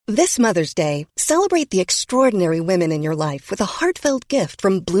This Mother's Day, celebrate the extraordinary women in your life with a heartfelt gift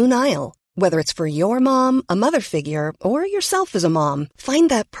from Blue Nile. Whether it's for your mom, a mother figure, or yourself as a mom, find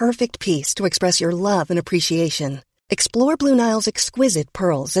that perfect piece to express your love and appreciation. Explore Blue Nile's exquisite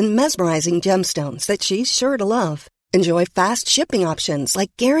pearls and mesmerizing gemstones that she's sure to love. Enjoy fast shipping options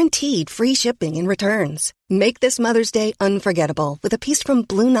like guaranteed free shipping and returns. Make this Mother's Day unforgettable with a piece from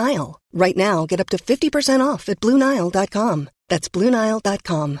Blue Nile. Right now, get up to 50% off at BlueNile.com. That's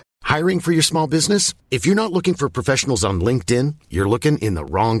BlueNile.com. Hiring for your small business? If you're not looking for professionals on LinkedIn, you're looking in the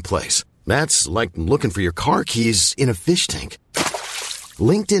wrong place. That's like looking for your car keys in a fish tank.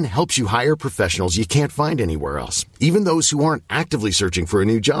 LinkedIn helps you hire professionals you can't find anywhere else, even those who aren't actively searching for a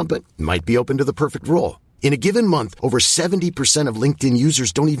new job but might be open to the perfect role. In a given month, over 70% of LinkedIn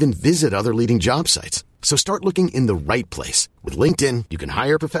users don't even visit other leading job sites. So start looking in the right place. With LinkedIn, you can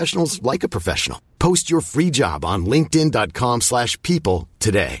hire professionals like a professional. Post your free job on linkedin.com/people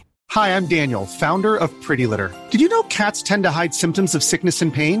today. Hi, I'm Daniel, founder of Pretty Litter. Did you know cats tend to hide symptoms of sickness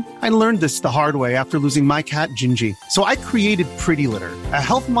and pain? I learned this the hard way after losing my cat, Gingy. So I created Pretty Litter, a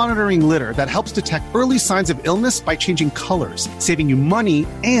health monitoring litter that helps detect early signs of illness by changing colors, saving you money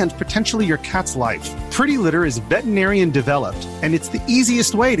and potentially your cat's life. Pretty Litter is veterinarian developed, and it's the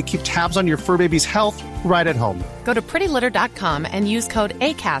easiest way to keep tabs on your fur baby's health right at home. Go to prettylitter.com and use code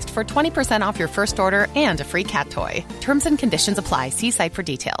ACAST for 20% off your first order and a free cat toy. Terms and conditions apply. See site for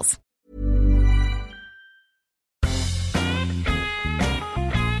details.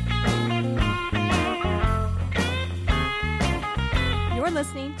 You're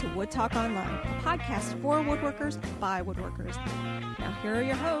listening to Wood Talk Online, a podcast for woodworkers by woodworkers. Now here are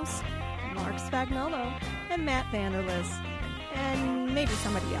your hosts, Mark Spagnolo and Matt Vanderlis, and maybe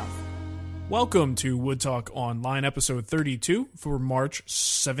somebody else. Welcome to Wood Talk Online, episode 32 for March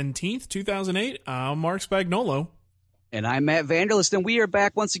 17th, 2008. I'm Mark Spagnolo. And I'm Matt Vanderlist, and we are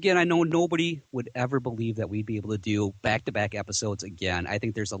back once again. I know nobody would ever believe that we'd be able to do back-to-back episodes again. I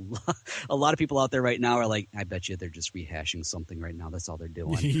think there's a lot of people out there right now are like, I bet you they're just rehashing something right now. That's all they're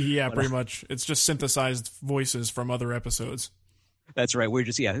doing. Yeah, pretty much. It's just synthesized voices from other episodes. That's right. We're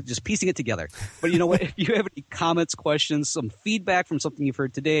just piecing it together. But you know what? If you have any comments, questions, some feedback from something you've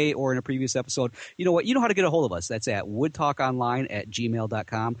heard today or in a previous episode, you know what? You know how to get a hold of us. That's at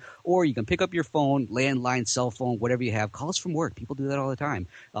woodtalkonline@gmail.com. Or you can pick up your phone, landline, cell phone, whatever you have. Call us from work. People do that all the time.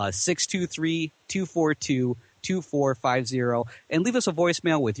 623-242-2450. And leave us a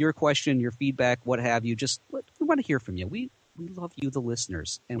voicemail with your question, your feedback, what have you. We want to hear from you. We love you, the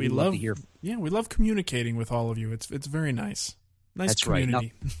listeners. And we love to hear from you. Yeah, we love communicating with all of you. It's very nice. Nice That's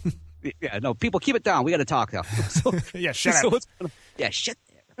community. Right. No, people, keep it down. We got to talk now. So, yeah, shut up. Shut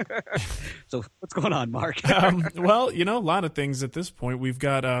there. So what's going on, Mark? Well, a lot of things at this point. We've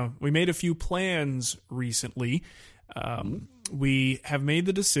got we made a few plans recently. We have made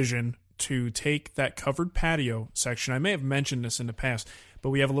the decision to take that covered patio section. I may have mentioned this in the past, but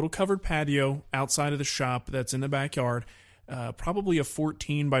we have a little covered patio outside of the shop that's in the backyard, probably a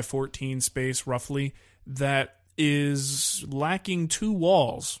 14 by 14 space roughly, that is lacking two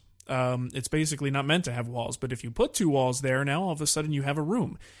walls. It's basically not meant to have walls, but if you put two walls there, now all of a sudden you have a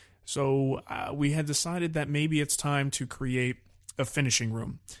room. So we had decided that maybe it's time to create a finishing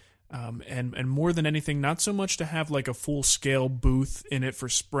room. And more than anything, not so much to have like a full-scale booth in it for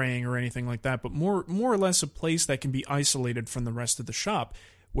spraying or anything like that, but more or less a place that can be isolated from the rest of the shop,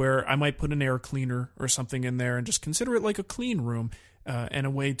 where I might put an air cleaner or something in there and just consider it like a clean room. And a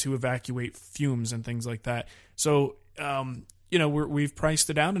way to evacuate fumes and things like that. So, we've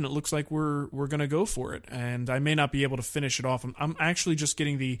priced it out, and it looks like we're going to go for it. And I may not be able to finish it off. I'm actually just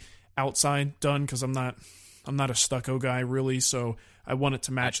getting the outside done because I'm not a stucco guy really. So I want it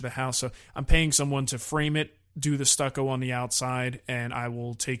to match the house. So I'm paying someone to frame it, do the stucco on the outside, and I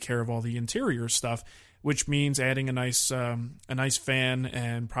will take care of all the interior stuff, which means adding a nice fan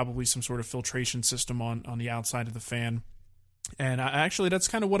and probably some sort of filtration system on the outside of the fan. And actually, that's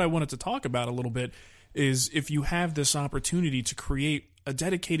kind of what I wanted to talk about a little bit, is if you have this opportunity to create a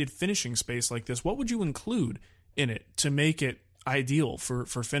dedicated finishing space like this, what would you include in it to make it ideal for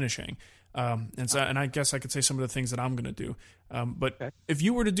finishing? And I guess I could say some of the things that I'm going to do. But okay. If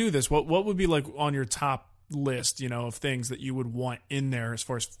you were to do this, what would be like on your top list, of things that you would want in there as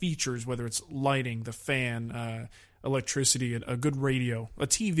far as features, whether it's lighting, the fan, electricity, a good radio, a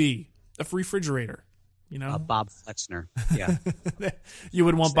TV, a refrigerator? Bob Flexner. Yeah. You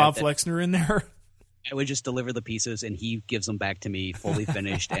would want Bob Flexner in there? I would just deliver the pieces, and he gives them back to me fully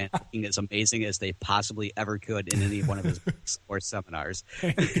finished and looking as amazing as they possibly ever could in any one of his books or seminars.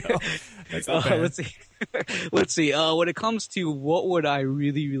 That's not bad. Let's see. Let's see. When it comes to what would I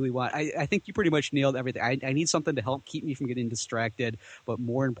really, really want, I think you pretty much nailed everything. I need something to help keep me from getting distracted, but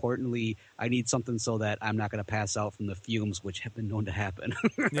more importantly, I need something so that I'm not going to pass out from the fumes, which have been known to happen.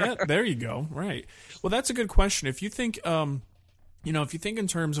 Yeah, there you go. Right. Well, that's a good question. If you think, if you think in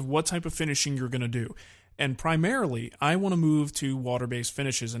terms of what type of finishing you're going to do, and primarily, I want to move to water-based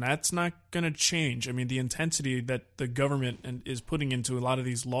finishes, and that's not going to change. I mean, the intensity that the government is putting into a lot of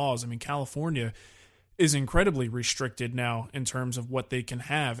these laws, I mean, California is incredibly restricted now in terms of what they can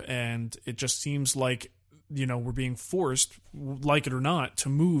have, and it just seems like, we're being forced, like it or not, to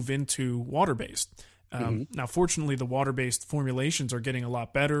move into water-based. Now, fortunately, the water-based formulations are getting a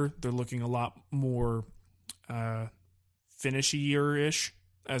lot better. They're looking a lot more finishier-ish,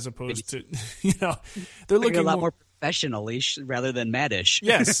 as opposed to, they're looking a lot more professional-ish rather than mad-ish.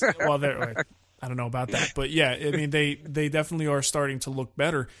 Yes. Well, I don't know about that, but yeah, I mean, they definitely are starting to look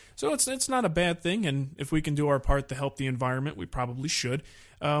better. So it's not a bad thing, and if we can do our part to help the environment, we probably should.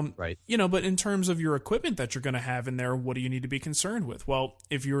 Right. But in terms of your equipment that you're going to have in there, what do you need to be concerned with? Well,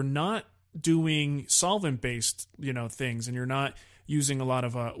 if you're not doing solvent-based, things, and you're not using a lot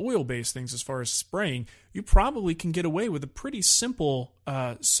of oil-based things as far as spraying, you probably can get away with a pretty simple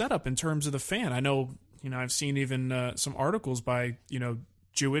setup in terms of the fan. I know, I've seen even some articles by,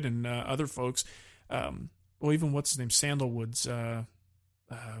 Jewett and other folks. Even what's his name, Sandalwood's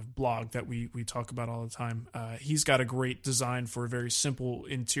blog that we talk about all the time. He's got a great design for a very simple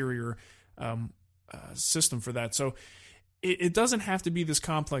interior system for that. So it doesn't have to be this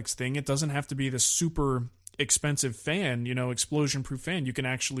complex thing. It doesn't have to be this super expensive fan, explosion-proof fan. You can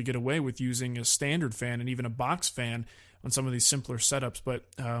actually get away with using a standard fan and even a box fan on some of these simpler setups. But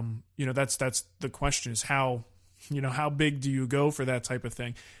that's the question: is how big do you go for that type of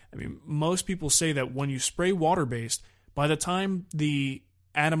thing? I mean, most people say that when you spray water-based, by the time the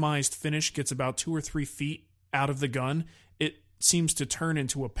atomized finish gets about 2 or 3 feet out of the gun, it seems to turn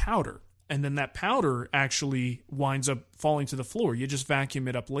into a powder. And then that powder actually winds up falling to the floor. You just vacuum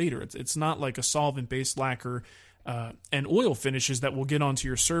it up later. It's not like a solvent-based lacquer and oil finishes that will get onto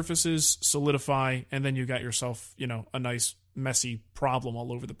your surfaces, solidify, and then you got yourself, a nice, messy problem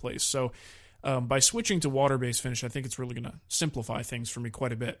all over the place. So by switching to water-based finish, I think it's really going to simplify things for me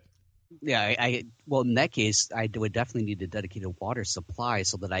quite a bit. Yeah, well, in that case, I would definitely need a dedicated water supply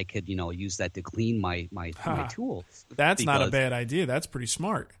so that I could, use that to clean my tools. That's not a bad idea. That's pretty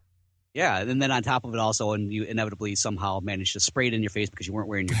smart. Yeah, and then on top of it also, and you inevitably somehow manage to spray it in your face because you weren't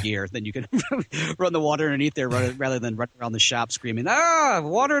wearing your gear, then you can run the water underneath there rather than running around the shop screaming,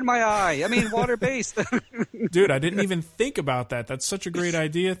 water in my eye. I mean, water-based. Dude, I didn't even think about that. That's such a great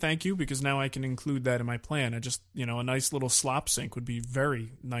idea. Thank you, because now I can include that in my plan. A nice little slop sink would be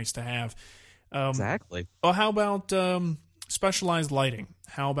very nice to have. Exactly. Well, how about specialized lighting?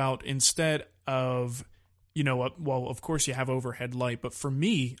 How about instead of... of course you have overhead light, but for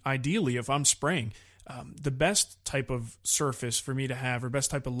me, ideally, if I'm spraying, the best type of surface for me to have, or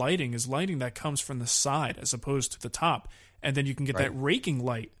best type of lighting, is lighting that comes from the side as opposed to the top. And then you can get that raking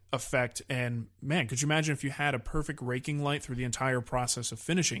light effect. And man, could you imagine if you had a perfect raking light through the entire process of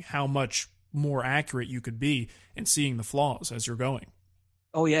finishing, how much more accurate you could be in seeing the flaws as you're going?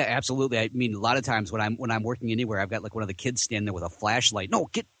 Oh yeah, absolutely. I mean, a lot of times when I'm working anywhere, I've got like one of the kids standing there with a flashlight. No,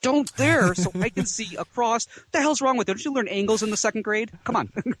 don't there, so I can see across. What the hell's wrong with it? Did you learn angles in the second grade? Come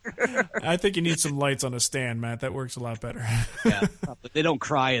on. I think you need some lights on a stand, Matt. That works a lot better. Yeah, but they don't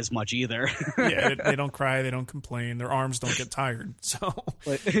cry as much either. Yeah, they don't cry. They don't complain. Their arms don't get tired. So,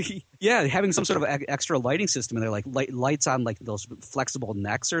 but, yeah, having some sort of extra lighting system in there, like lights on like those flexible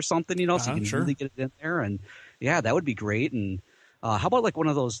necks or something, so you can really get it in there. And yeah, that would be great. And how about like one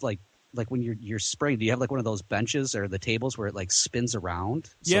of those like when you're spraying? Do you have like one of those benches or the tables where it like spins around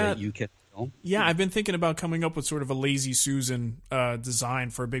so that you can? Yeah, I've been thinking about coming up with sort of a Lazy Susan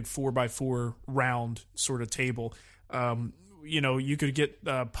design for a big 4x4 round sort of table. You could get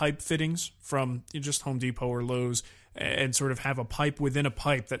pipe fittings from just Home Depot or Lowe's and sort of have a pipe within a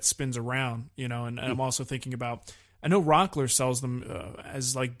pipe that spins around. And I'm also thinking about. I know Rockler sells them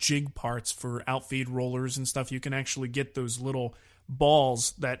as like jig parts for outfeed rollers and stuff. You can actually get those little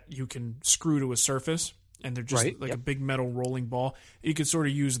balls that you can screw to a surface, and they're just a big metal rolling ball. You could sort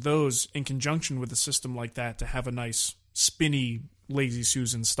of use those in conjunction with a system like that to have a nice spinny Lazy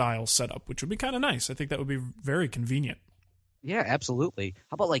Susan style setup, which would be kind of nice. I think that would be very convenient. Yeah, absolutely.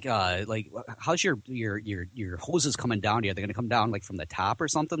 How about like how's your hoses coming down here? Are they going to come down like from the top or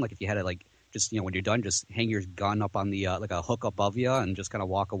something? Like if you had to like Just when you're done, just hang your gun up on the like a hook above you and just kind of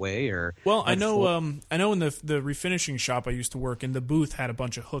walk away? Or I know in the refinishing shop I used to work in, the booth had a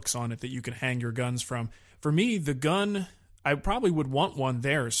bunch of hooks on it that you could hang your guns from. For me, the gun, I probably would want one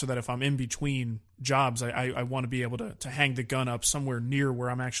there so that if I'm in between jobs, I want to be able to hang the gun up somewhere near where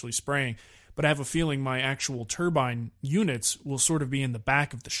I'm actually spraying. But I have a feeling my actual turbine units will sort of be in the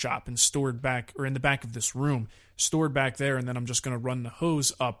back of the shop and stored back, or in the back of this room, stored back there, and then I'm just going to run the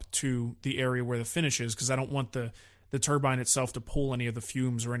hose up to the area where the finish is, because I don't want the turbine itself to pull any of the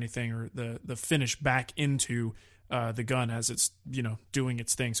fumes or anything, or the finish back into the gun as it's doing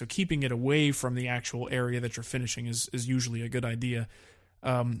its thing. So keeping it away from the actual area that you're finishing is usually a good idea.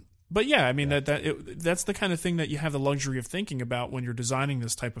 But yeah, I mean, that's the kind of thing that you have the luxury of thinking about when you're designing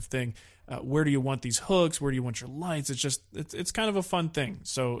this type of thing. Where do you want these hooks? Where do you want your lights? It's kind of a fun thing.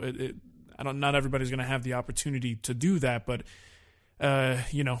 So not everybody's going to have the opportunity to do that, but I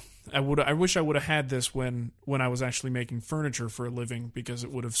wish I would have had this when I was actually making furniture for a living, because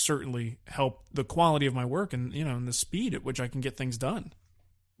it would have certainly helped the quality of my work and and the speed at which I can get things done.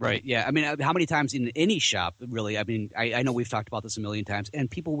 Right. Yeah. I mean, how many times in any shop, really? I mean, I know we've talked about this a million times, and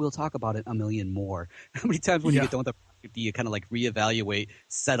people will talk about it a million more. How many times when you get done with the project, do you kind of like reevaluate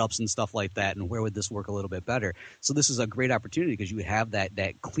setups and stuff like that, and where would this work a little bit better? So this is a great opportunity, because you have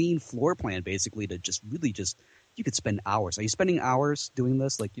that clean floor plan basically to you could spend hours. Are you spending hours doing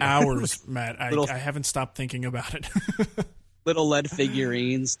this? Hours, Matt. I haven't stopped thinking about it. Little lead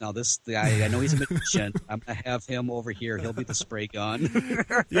figurines. Now this guy, I know he's a magician. I'm going to have him over here. He'll be the spray gun.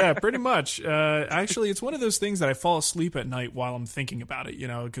 Yeah, pretty much. Actually, it's one of those things that I fall asleep at night while I'm thinking about it,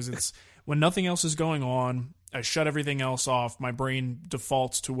 because it's when nothing else is going on, I shut everything else off. My brain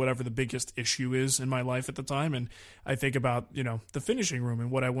defaults to whatever the biggest issue is in my life at the time, and I think about, the finishing room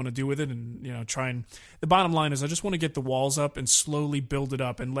and what I want to do with it, and, the bottom line is I just want to get the walls up and slowly build it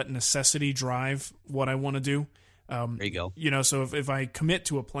up and let necessity drive what I want to do. There you go. So if I commit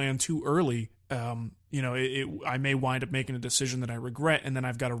to a plan too early, I may wind up making a decision that I regret, and then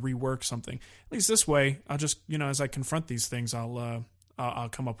I've got to rework something. At least this way, I'll just, as I confront these things, I'll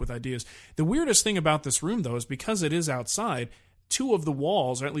come up with ideas. The weirdest thing about this room, though, is because it is outside, 2 of the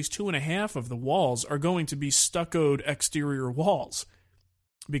walls, or at least 2.5 of the walls, are going to be stuccoed exterior walls,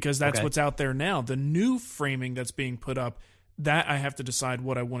 because that's what's out there now. The new framing that's being put up, that I have to decide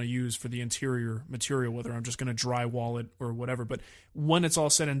what I want to use for the interior material, whether I'm just going to drywall it or whatever. But when it's all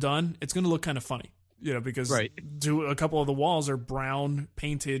said and done, it's going to look kind of funny, because a couple of the walls are brown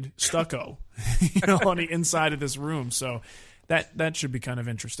painted stucco, on the inside of this room. So that should be kind of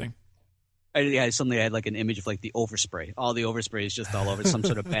interesting. Suddenly I had like an image of like the overspray. All the overspray is just all over, some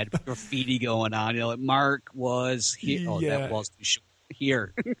sort of bad graffiti going on. Mark was here. Oh, that wall's too short.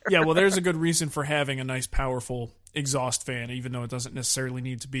 Here. Yeah, well, there's a good reason for having a nice, powerful exhaust fan, even though it doesn't necessarily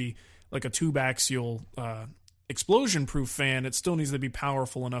need to be like a tube axial explosion-proof fan. It still needs to be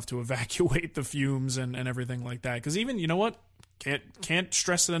powerful enough to evacuate the fumes and everything like that. Because even, can't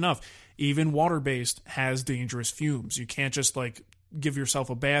stress it enough, even water-based has dangerous fumes. You can't just like give yourself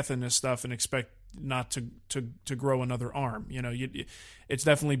a bath in this stuff and expect not to grow another arm. It's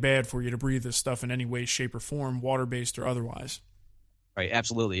definitely bad for you to breathe this stuff in any way, shape, or form, water-based or otherwise. Right,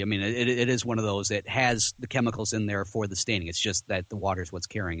 absolutely. I mean, it is one of those that has the chemicals in there for the staining. It's just that the water is what's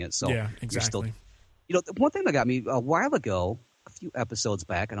carrying it. So yeah, exactly. One thing that got me a while ago, a few episodes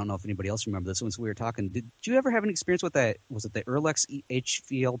back, I don't know if anybody else remember this, once we were talking, did you ever have an experience with that? Was it the Erlex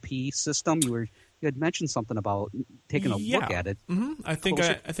HVLP system? You had mentioned something about taking a look at it. Mm-hmm. I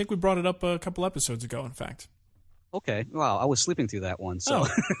think we brought it up a couple episodes ago, in fact. Okay. Wow. I was sleeping through that one. So. Oh.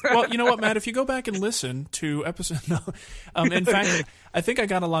 Well, you know what, Matt? If you go back and listen to episode, in fact, I think I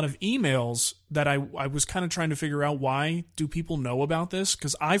got a lot of emails that I was kind of trying to figure out, why do people know about this?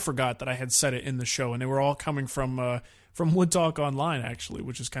 Because I forgot that I had said it in the show, and they were all coming from Wood Talk Online, actually,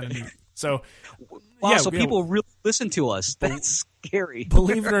 which is kind of neat. So, wow. So people really listen to us. That's scary.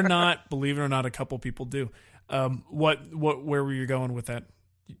 Believe it or not, a couple people do. Where were you going with that?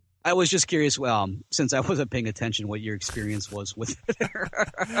 I was just curious, since I wasn't paying attention, what your experience was with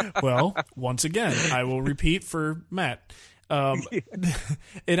it. Well, once again, I will repeat for Matt.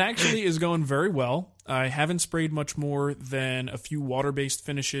 It actually is going very well. I haven't sprayed much more than a few water-based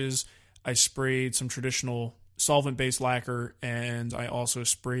finishes. I sprayed some traditional solvent-based lacquer, and I also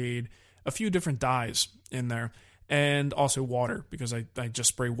sprayed a few different dyes in there, and also water, because I just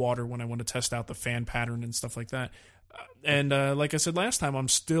spray water when I want to test out the fan pattern and stuff like that. And like I said last time, I'm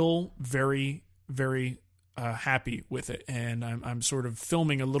still very, very happy with it, and I'm sort of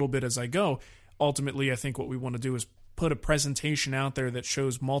filming a little bit as I go. Ultimately, I think what we want to do is put a presentation out there that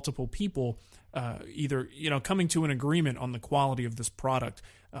shows multiple people either coming to an agreement on the quality of this product.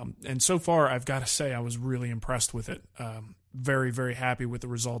 And so far, I've got to say, I was really impressed with it. Very, very happy with the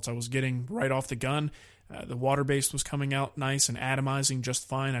results I was getting right off the gun. The water-based was coming out nice and atomizing just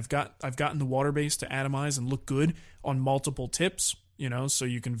fine. I've gotten the water-based to atomize and look good on multiple tips, so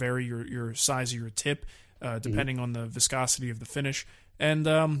you can vary your size of your tip depending on the viscosity of the finish. And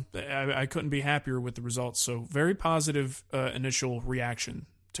I couldn't be happier with the results. So very positive initial reaction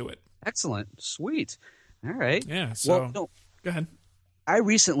to it. Excellent. Sweet. All right. Yeah. So go ahead. I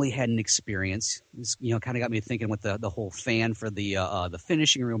recently had an experience. This, kind of got me thinking with the whole fan for the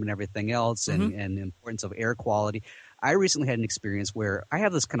finishing room and everything else, and the importance of air quality. I recently had an experience where I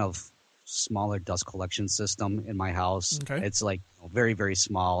have this kind of smaller dust collection system in my house. Okay. It's like very, very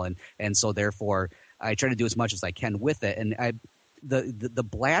small, and so therefore I try to do as much as I can with it. And the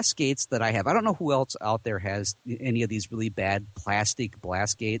blast gates that I have, I don't know who else out there has any of these really bad plastic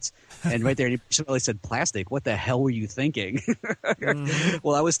blast gates. And right there, you really said plastic. What the hell were you thinking?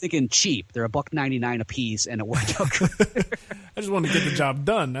 Well, I was thinking cheap. They're $1.99 a piece, and it worked out good. I just wanted to get the job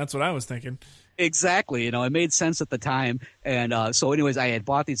done. That's what I was thinking. Exactly. It made sense at the time. And so anyways, I had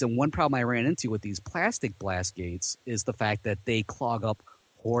bought these, and one problem I ran into with these plastic blast gates is the fact that they clog up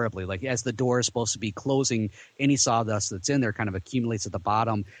horribly. Like as the door is supposed to be closing, any sawdust that's in there kind of accumulates at the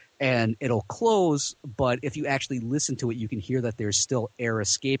bottom and it'll close. But if you actually listen to it, you can hear that there's still air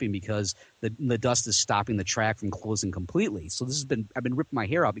escaping because the dust is stopping the track from closing completely. So I've been ripping my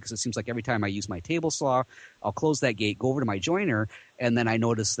hair out because it seems like every time I use my table saw, I'll close that gate, go over to my joiner, and then I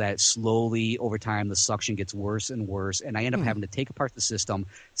notice that slowly over time the suction gets worse and worse, and I end up having to take apart the system,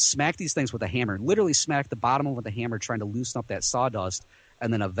 smack these things with a hammer, literally smack the bottom of the hammer trying to loosen up that sawdust.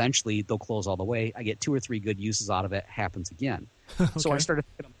 And then eventually they'll close all the way. I get 2 or 3 good uses out of it. Happens again. Okay. So I started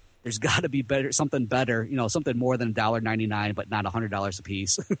thinking, there's got to be something better, something more than $1.99, but not $100 a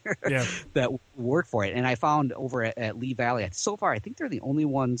piece that work for it. And I found over at Lee Valley, so far I think they're the only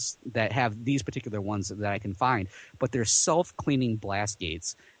ones that have these particular ones that I can find. But they're self-cleaning blast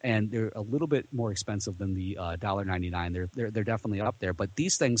gates, and they're a little bit more expensive than the $1.99. They're definitely up there. But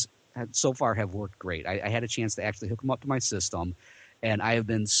these things so far have worked great. I had a chance to actually hook them up to my system. And I have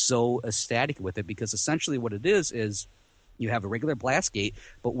been so ecstatic with it because essentially what it is you have a regular blast gate,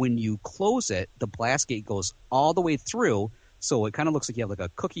 but when you close it, the blast gate goes all the way through. So it kind of looks like you have like a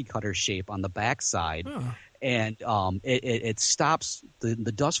cookie cutter shape on the backside. And it stops the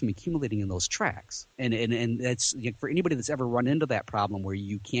dust from accumulating in those tracks. And that's for anybody that's ever run into that problem where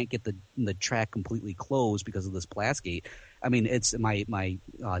you can't get the track completely closed because of this blast gate. I mean, it's my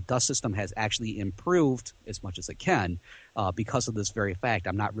dust system has actually improved as much as it can because of this very fact.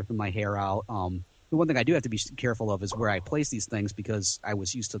 I'm not ripping my hair out. The one thing I do have to be careful of is where I place these things because I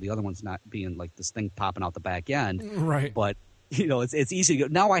was used to the other ones not being like this thing popping out the back end. Right. But it's easy to go.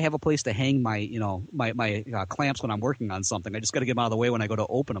 Now I have a place to hang my my clamps when I'm working on something. I just got to get them out of the way when I go to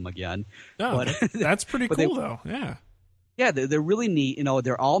open them again. Oh, but that's pretty cool though. Yeah. Yeah, they're really neat.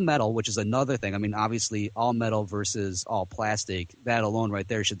 They're all metal, which is another thing. I mean, obviously, all metal versus all plastic, that alone right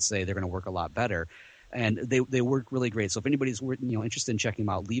there should say they're going to work a lot better. And they work really great. So if anybody's interested in checking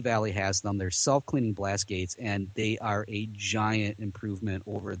them out, Lee Valley has them. They're self-cleaning blast gates, and they are a giant improvement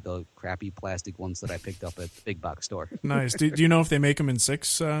over the crappy plastic ones that I picked up at the big box store. Nice. Do you know if they make them in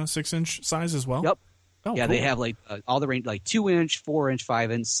 6-inch size as well? Yep. Oh, yeah, cool. They have like all the range, like 2-inch, 4-inch,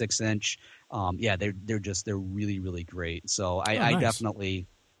 5-inch, 6-inch. They're really, really great. So I definitely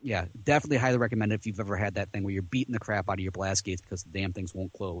highly recommend it if you've ever had that thing where you're beating the crap out of your blast gates because the damn things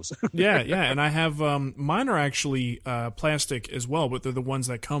won't close. yeah, and I have mine are actually plastic as well, but they're the ones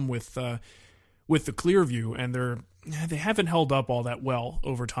that come with the clear view, and they haven't held up all that well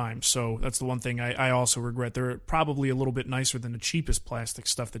over time. So that's the one thing I also regret. They're probably a little bit nicer than the cheapest plastic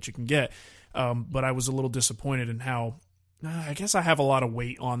stuff that you can get, but I was a little disappointed in how. I guess I have a lot of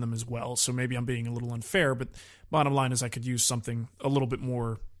weight on them as well, so maybe I'm being a little unfair, but bottom line is I could use something a little bit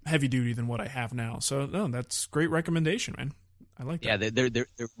more heavy duty than what I have now. So no, that's great recommendation, man. I like that. Yeah, they're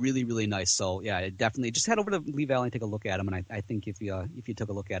really, really nice. So yeah, definitely just head over to Lee Valley and take a look at them. And I think if you took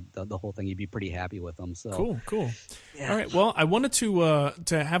a look at the whole thing, you'd be pretty happy with them. So cool. Yeah. All right. Well, I wanted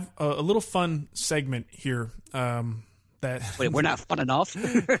to have a little fun segment here. Wait, we're not fun enough.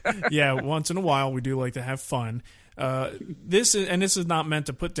 Yeah, once in a while we do like to have fun. This is not meant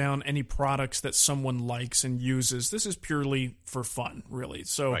to put down any products that someone likes and uses. This is purely for fun, really.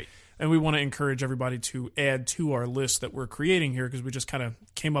 So, right. And we want to encourage everybody to add to our list that we're creating here because we just kind of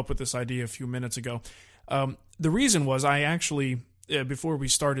came up with this idea a few minutes ago. The reason was I actually, before we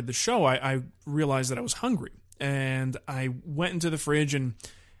started the show, I realized that I was hungry, and I went into the fridge, and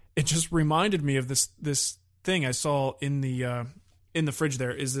it just reminded me of this thing I saw in the fridge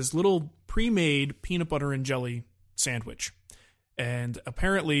there is this little pre-made peanut butter and jelly sandwich. And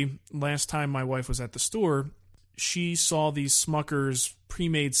apparently, last time my wife was at the store, she saw these Smucker's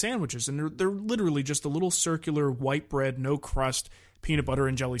pre-made sandwiches, and they're literally just a little circular white bread, no crust, peanut butter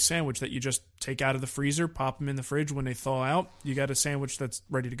and jelly sandwich that you just take out of the freezer, pop them in the fridge. When they thaw out, you got a sandwich that's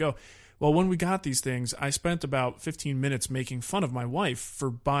ready to go. Well, when we got these things, I spent about 15 minutes making fun of my wife for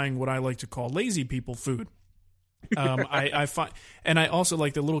buying what I like to call lazy people food. I find, and I also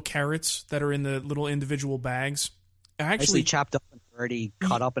like the little carrots that are in the little individual bags. Actually chopped up and already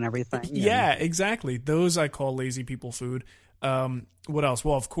cut up and everything. Yeah, exactly. Those I call lazy people food. What else?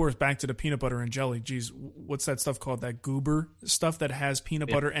 Well, of course, back to the peanut butter and jelly. Geez, what's that stuff called? That goober stuff that has peanut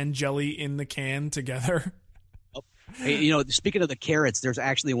butter and jelly in the can together. Hey, speaking of the carrots, there's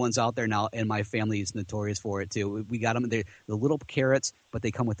actually ones out there now, and my family is notorious for it too. We got them. They're the little carrots, but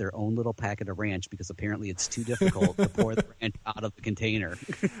they come with their own little packet of ranch because apparently it's too difficult to pour the ranch out of the container.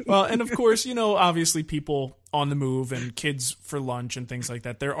 Well, and of course, obviously people on the move and kids for lunch and things like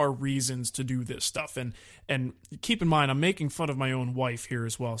that. There are reasons to do this stuff. And keep in mind, I'm making fun of my own wife here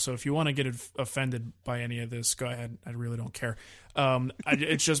as well. So if you want to get offended by any of this, go ahead. I really don't care.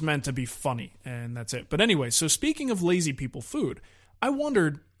 It's just meant to be funny, and that's it. But anyway, so speaking of lazy people food, I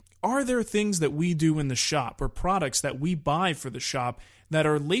wondered, are there things that we do in the shop or products that we buy for the shop that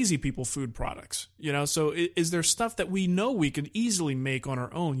are lazy people food products? So is there stuff that we know we could easily make on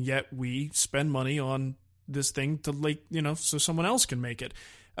our own, yet we spend money on this thing to so someone else can make it?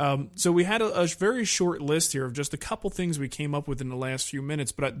 So we had a very short list here of just a couple things we came up with in the last few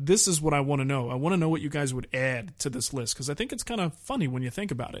minutes, but this is what I want to know. I want to know what you guys would add to this list, because I think it's kind of funny when you think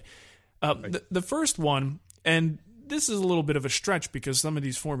about it. Right. The first one, and this is a little bit of a stretch because some of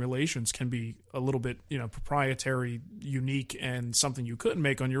these formulations can be a little bit, proprietary, unique, and something you couldn't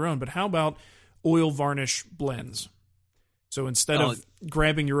make on your own, but how about oil varnish blends? So instead of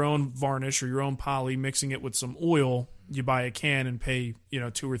grabbing your own varnish or your own poly, mixing it with some oil, you buy a can and pay,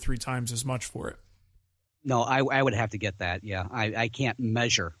 2 or 3 times as much for it. No, I would have to get that. Yeah, I can't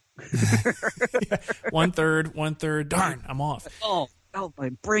measure. Yeah, one third. Darn, I'm off. Oh, my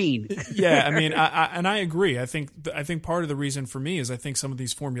brain. Yeah, I mean, I agree. I think part of the reason for me is I think some of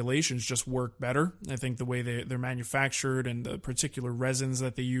these formulations just work better. I think the way they're manufactured and the particular resins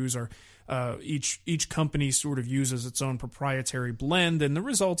that they use are each company sort of uses its own proprietary blend, and the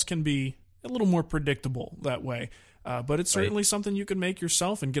results can be a little more predictable that way. But it's certainly something you can make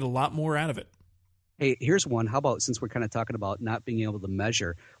yourself and get a lot more out of it. Hey, here's one. How about, since we're kind of talking about not being able to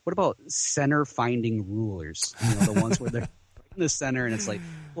measure, what about center finding rulers? The ones where they're in the center and it's like,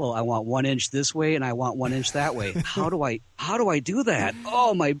 well, I want 1 inch this way and I want 1 inch that way. How do I do that?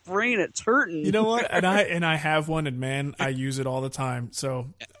 Oh, my brain, it's hurting. You know what? And I have one, and man, I use it all the time. So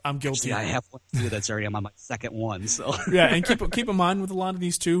I'm guilty. Actually, I have one too. That's already, I'm on my second one. So yeah, and keep in mind with a lot of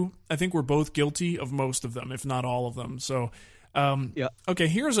these too, I think we're both guilty of most of them, if not all of them. So yeah. Okay,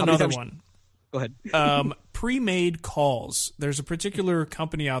 here's another one. Go ahead. Pre-made calls. There's a particular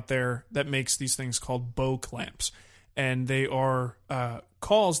company out there that makes these things called bow clamps. And they are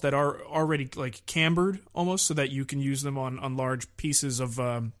calls that are already like cambered almost, so that you can use them on large pieces of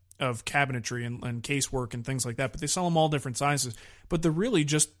cabinetry and casework and things like that. But they sell them all different sizes. But they're really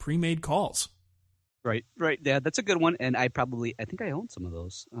just pre-made calls. Right. Yeah, that's a good one. And I think I own some of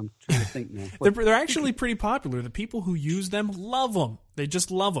those. I'm trying to think now. They're actually pretty popular. The people who use them love them. They just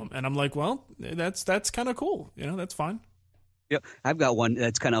love them. And I'm like, well, that's kind of cool. That's fine. Yep. I've got one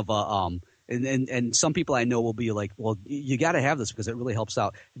that's kind of And some people I know will be like, well, you got to have this because it really helps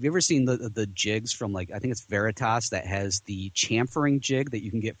out. Have you ever seen the jigs from, like, I think it's Veritas, that has the chamfering jig that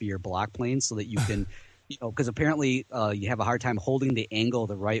you can get for your block planes, so that you can, because apparently you have a hard time holding the angle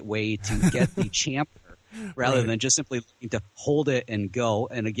the right way to get the chamfer rather than just simply looking to hold it and go.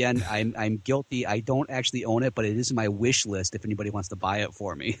 And again, I'm guilty. I don't actually own it, but it is in my wish list if anybody wants to buy it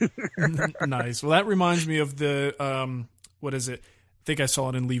for me. Nice. Well, that reminds me of the, what is it? I think I saw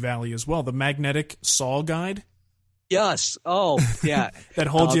it in Lee Valley as well. The magnetic saw guide. Yes. Oh, yeah. That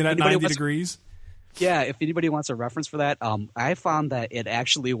holds you at 90 degrees. Yeah. If anybody wants a reference for that, I found that it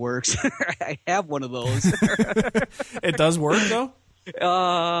actually works. I have one of those. It does work though?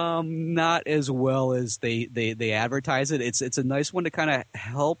 Not as well as they advertise it. It's a nice one to kind of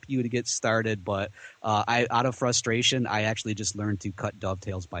help you to get started, but out of frustration, I actually just learned to cut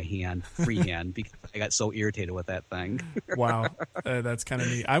dovetails by hand, freehand, because I got so irritated with that thing. Wow, that's kind of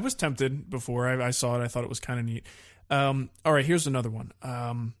neat. I was tempted before I saw it. I thought it was kind of neat. All right, here's another one.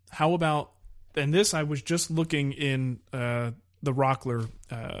 How about, and this I was just looking in the Rockler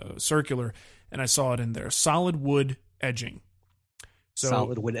circular, and I saw it in there. Solid wood edging. So,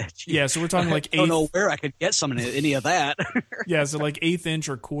 solid wood edging. Yeah, so we're talking like I don't know where I could get any of that. Yeah, so like 1/8 inch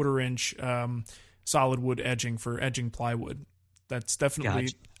or 1/4 inch solid wood edging for edging plywood. That's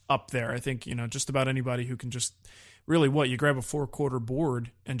definitely up there. I think, just about anybody who can just really you grab a 4/4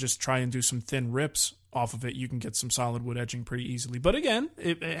 board and just try and do some thin rips off of it, you can get some solid wood edging pretty easily. But again,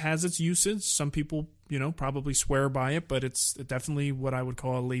 it has its uses. Some people, probably swear by it, but it's definitely what I would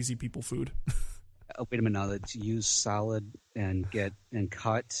call a lazy people food. Wait a minute now. Let's use solid and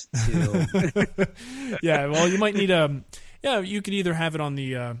cut to. Yeah, well, you might need you could either have it on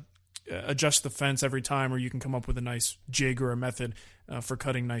the adjust the fence every time, or you can come up with a nice jig or a method for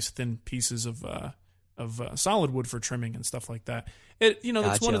cutting nice thin pieces of solid wood for trimming and stuff like that.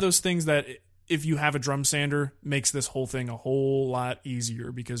 It's one of those things that if you have a drum sander, makes this whole thing a whole lot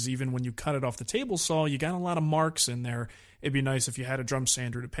easier, because even when you cut it off the table saw, you got a lot of marks in there. It'd be nice if you had a drum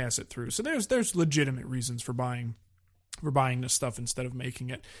sander to pass it through. So there's legitimate reasons for buying this stuff instead of making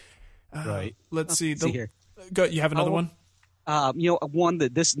it. Right. Let's see. Here. You have another one? One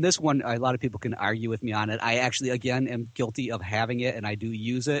that this one, a lot of people can argue with me on it. I actually, again, am guilty of having it, and I do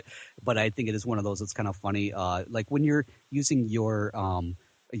use it, but I think it is one of those that's kind of funny. Like when you're using your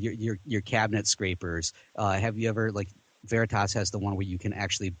cabinet scrapers, have you ever, like, Veritas has the one where you can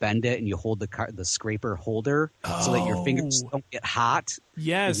actually bend it and you hold the scraper holder so that your fingers don't get hot.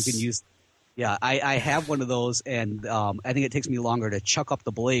 Yes. You can use. Yeah, I have one of those, and I think it takes me longer to chuck up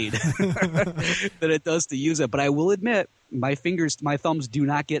the blade than it does to use it. But I will admit, my thumbs do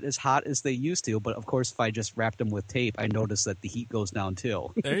not get as hot as they used to. But of course, if I just wrapped them with tape, I notice that the heat goes down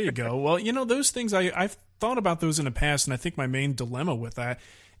too. There you go. Well, those things, I've thought about those in the past, and I think my main dilemma with that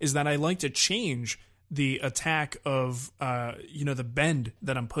is that I like to change the attack of, the bend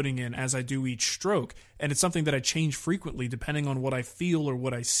that I'm putting in as I do each stroke. And it's something that I change frequently depending on what I feel or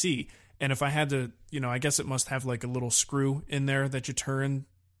what I see. And if I had to, I guess it must have like a little screw in there that you turn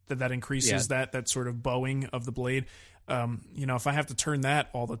that increases that sort of bowing of the blade. If I have to turn that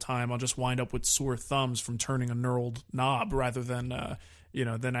all the time, I'll just wind up with sore thumbs from turning a knurled knob rather than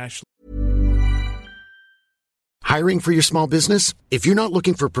actually. Hiring for your small business? If you're not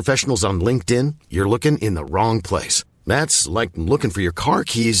looking for professionals on LinkedIn, you're looking in the wrong place. That's like looking for your car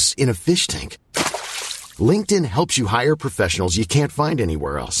keys in a fish tank. LinkedIn helps you hire professionals you can't find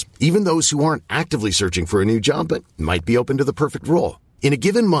anywhere else, even those who aren't actively searching for a new job but might be open to the perfect role. In a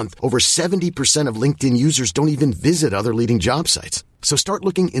given month, over 70% of LinkedIn users don't even visit other leading job sites. So start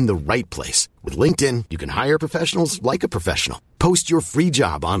looking in the right place. With LinkedIn, you can hire professionals like a professional. Post your free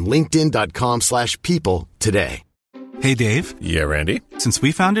job on linkedin.com/people today. Hey, Dave. Yeah, Randy. Since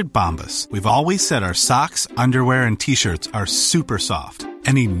we founded Bombas, we've always said our socks, underwear, and T-shirts are super soft.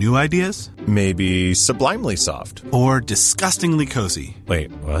 Any new ideas? Maybe sublimely soft. Or disgustingly cozy.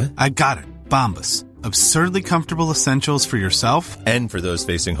 Wait, what? I got it. Bombas. Absurdly comfortable essentials for yourself and for those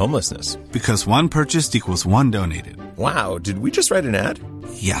facing homelessness. Because one purchased equals one donated. Wow, did we just write an ad?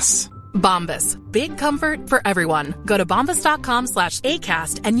 Yes. Bombas. Big comfort for everyone. Go to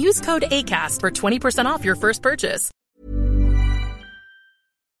bombas.com/ACAST and use code ACAST for 20% off your first purchase.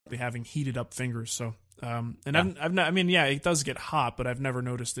 Having heated up fingers, so it does get hot, but I've never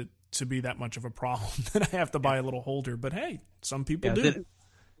noticed it to be that much of a problem that I have to buy a little holder. But hey, some people do.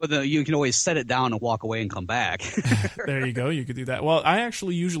 You can always set it down and walk away and come back. There you go. You could do that. Well, I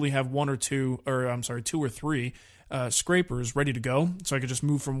actually usually have two or three scrapers ready to go, so I could just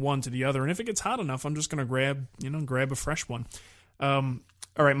move from one to the other. And if it gets hot enough, I'm just going to grab a fresh one. All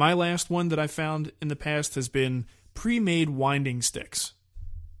right, my last one that I found in the past has been pre-made winding sticks.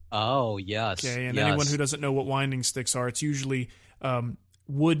 Oh, yes. Okay, and anyone who doesn't know what winding sticks are, it's usually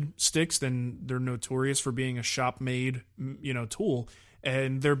wood sticks. Then they're notorious for being a shop-made, tool.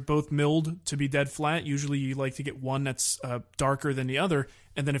 And they're both milled to be dead flat. Usually you like to get one that's darker than the other.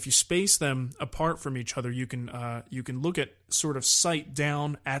 And then if you space them apart from each other, you can look at sort of sight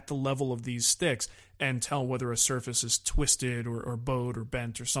down at the level of these sticks and tell whether a surface is twisted or bowed or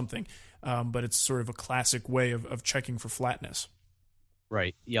bent or something. But it's sort of a classic way of checking for flatness.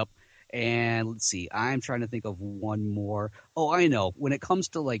 Right. Yep. And let's see. I'm trying to think of one more. Oh, I know. When it comes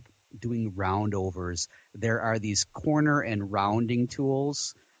to like doing roundovers, there are these corner and rounding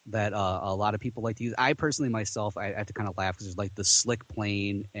tools that a lot of people like to use. I personally myself, I have to kind of laugh because there's like the slick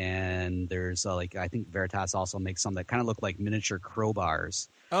plane, and there's I think Veritas also makes some that kind of look like miniature crowbars.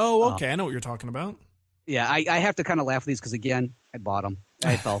 Oh, okay. I know what you're talking about. Yeah, I have to kind of laugh at these because, again, I bought them.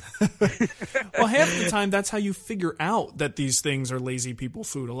 I felt. Well, half the time, that's how you figure out that these things are lazy people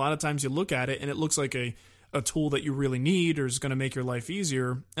food. A lot of times you look at it, and it looks like a a tool that you really need or is going to make your life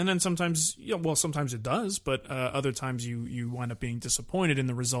easier. And then sometimes, sometimes it does, but other times you wind up being disappointed in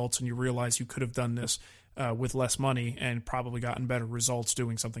the results and you realize you could have done this with less money and probably gotten better results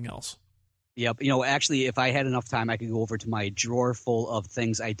doing something else. Yep. Actually, if I had enough time, I could go over to my drawer full of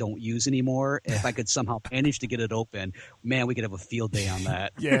things I don't use anymore. If I could somehow manage to get it open, man, we could have a field day on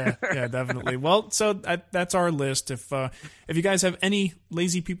that. Yeah, definitely. Well, so that's our list. If you guys have any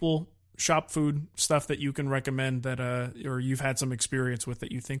lazy people shop food stuff that you can recommend that or you've had some experience with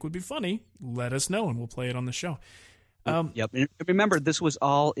that you think would be funny, let us know and we'll play it on the show. Yep. And remember, this was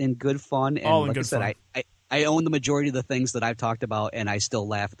all in good fun. And all in like good I said, fun. I own the majority of the things that I've talked about, and I still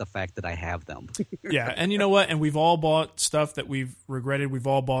laugh at the fact that I have them. Yeah, and you know what? And we've all bought stuff that we've regretted. We've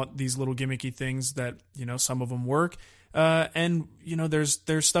all bought these little gimmicky things that, some of them work. And, there's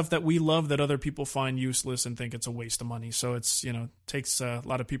stuff that we love that other people find useless and think it's a waste of money. So it's, takes a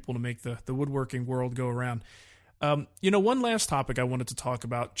lot of people to make the woodworking world go around. One last topic I wanted to talk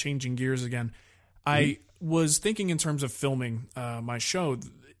about, changing gears again. I was thinking in terms of filming my show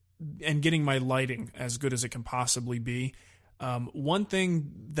and getting my lighting as good as it can possibly be. One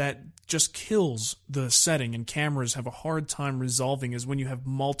thing that just kills the setting and cameras have a hard time resolving is when you have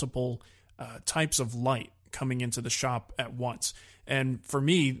multiple types of light coming into the shop at once. And for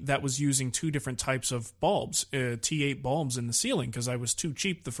me, that was using two different types of bulbs, T8 bulbs in the ceiling, because I was too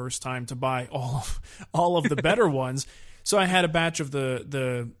cheap the first time to buy all of the better ones. So I had a batch of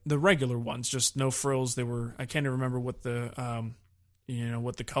the regular ones, just no frills. I can't even remember what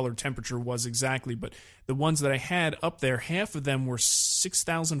what the color temperature was exactly, but the ones that I had up there, half of them were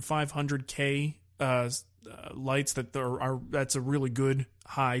 6,500 K lights that's a really good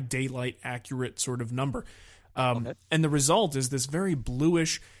high daylight accurate sort of number. Okay. And the result is this very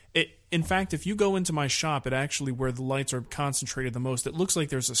bluish. In fact, if you go into my shop, it actually where the lights are concentrated the most, it looks like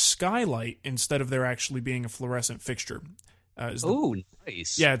there's a skylight instead of there actually being a fluorescent fixture.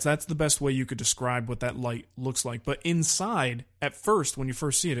 Nice. Yeah, that's the best way you could describe what that light looks like. But inside, at first, when you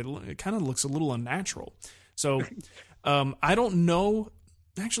first see it, it kind of looks a little unnatural. So I don't know.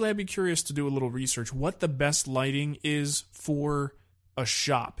 Actually, I'd be curious to do a little research what the best lighting is for a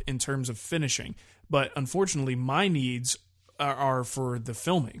shop in terms of finishing. But unfortunately, my needs are for the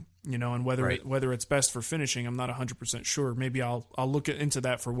filming, and whether it's best for finishing, I'm not 100% sure. Maybe I'll look into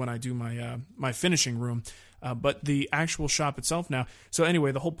that for when I do my finishing room. But the actual shop itself now. So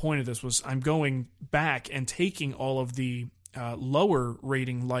anyway, the whole point of this was I'm going back and taking all of the lower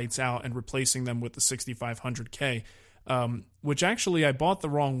rating lights out and replacing them with the 6500K, which actually I bought the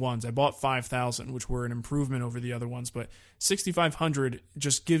wrong ones. I bought 5000, which were an improvement over the other ones. But 6500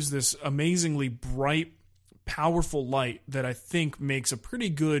 just gives this amazingly bright, powerful light that I think makes a pretty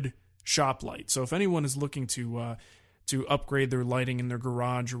good shop light. So if anyone is looking to upgrade their lighting in their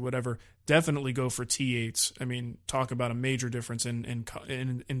garage or whatever, definitely go for T8s. I mean, talk about a major difference in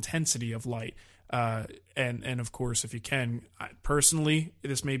intensity of light. And of course, if you can, personally,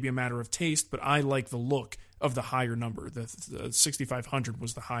 this may be a matter of taste, but I like the look of the higher number. The 6500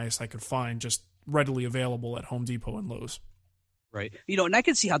 was the highest I could find, just readily available at Home Depot and Lowe's. Right. And I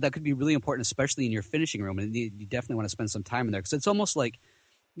can see how that could be really important, especially in your finishing room. And you definitely want to spend some time in there because it's almost like,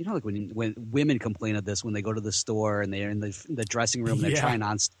 like when women complain of this when they go to the store and they're in the dressing room and they're trying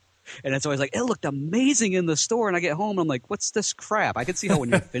on stuff. And it's always like, it looked amazing in the store. And I get home and I'm like, what's this crap? I can see how when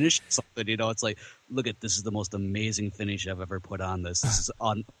you're finishing something, it's like, look at this is the most amazing finish I've ever put on this. This is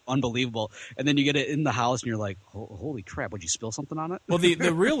unbelievable. And then you get it in the house and you're like, holy crap, would you spill something on it? Well, the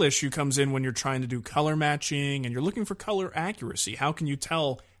real issue comes in when you're trying to do color matching and you're looking for color accuracy. How can you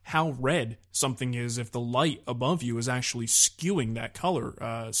tell how red something is if the light above you is actually skewing that color,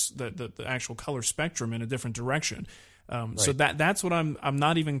 the actual color spectrum in a different direction? Right. So that's what I'm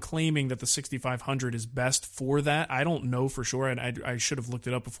not even claiming that the 6500 is best for that. I don't know for sure, and I should have looked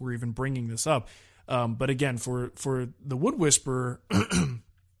it up before even bringing this up. But again, for the Wood Whisperer,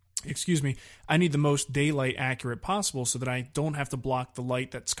 excuse me, I need the most daylight accurate possible so that I don't have to block the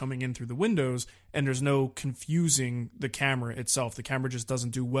light that's coming in through the windows, and there's no confusing the camera itself. The camera just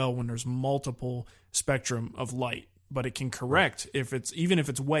doesn't do well when there's multiple spectrum of light. But it can correct even if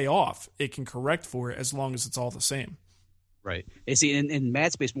it's way off, it can correct for it as long as it's all the same. Right. You see, in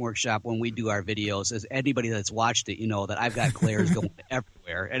Matt's Basement Workshop, when we do our videos, as anybody that's watched it, that I've got glares going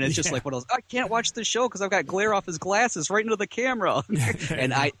everywhere. And it's just like one of those, I can't watch the show because I've got glare off his glasses right into the camera.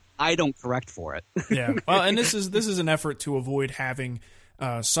 And I don't correct for it. Yeah. Well, and this is an effort to avoid having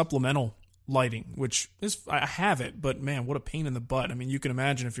supplemental lighting, which is, I have it, but man, what a pain in the butt. I mean, you can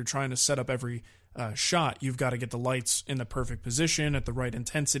imagine if you're trying to set up every shot, you've got to get the lights in the perfect position at the right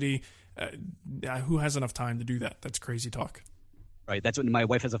intensity. Who has enough time to do that? That's crazy talk. Right. That's what my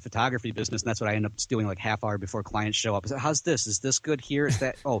wife has a photography business, and that's what I end up doing like half hour before clients show up. I say, how's this? Is this good here? Is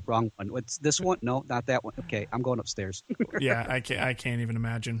that? Oh, wrong one. What's this one? No, not that one. Okay, I'm going upstairs. Yeah, I can't even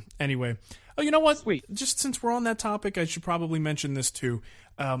imagine. Anyway, oh, you know what? Sweet. Just since we're on that topic, I should probably mention this too.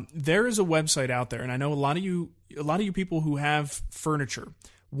 There is a website out there, and I know a lot of you people who have furniture.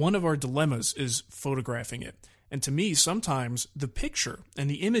 One of our dilemmas is photographing it. And to me, sometimes the picture and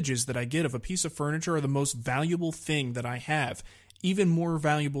the images that I get of a piece of furniture are the most valuable thing that I have. Even more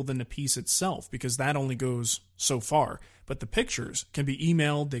valuable than the piece itself, because that only goes so far. But the pictures can be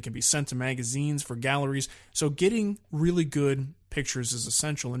emailed, they can be sent to magazines for galleries. So getting really good pictures is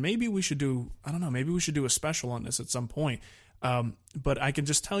essential. And maybe we should do, maybe we should do a special on this at some point. But I can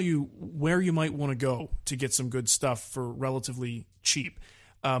just tell you where you might want to go to get some good stuff for relatively cheap.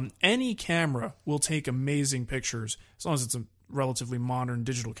 Any camera will take amazing pictures, as long as it's a relatively modern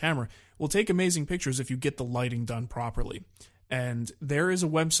digital camera, will take amazing pictures if you get the lighting done properly. And there is a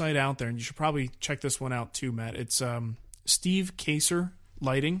website out there, and you should probably check this one out too, Matt. It's Steve Kaser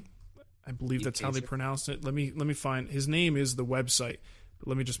Lighting. I believe that's how they pronounce it. Let me find his name is the website, but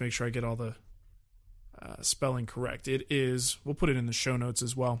let me just make sure I get all the spelling correct. It is. We'll put it in the show notes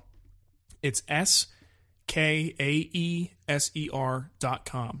as well. It's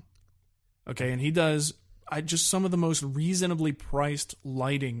SKAESER.com. Okay, and he does just some of the most reasonably priced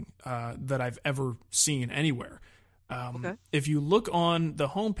lighting that I've ever seen anywhere. Okay. If you look on the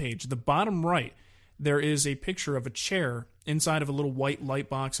homepage, the bottom right, there is a picture of a chair inside of a little white light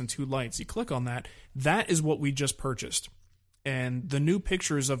box and 2 lights. You click on that. That is what we just purchased. And the new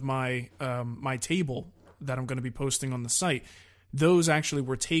pictures of my my table that I'm going to be posting on the site, those actually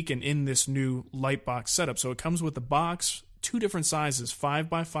were taken in this new light box setup. So it comes with a box, 2 different sizes,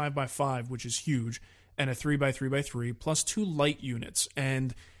 5x5x5, which is huge, and a 3x3x3, plus 2 light units.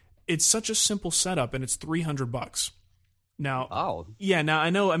 And it's such a simple setup, and it's $300. Now, now I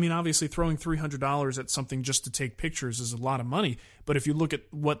know, obviously throwing $300 at something just to take pictures is a lot of money, but if you look at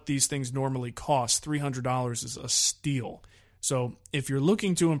what these things normally cost, $300 is a steal. So if you're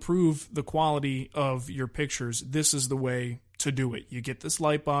looking to improve the quality of your pictures, this is the way to do it. You get this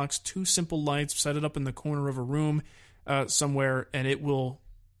light box, 2 simple lights, set it up in the corner of a room somewhere, and it will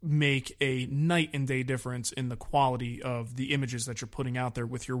make a night and day difference in the quality of the images that you're putting out there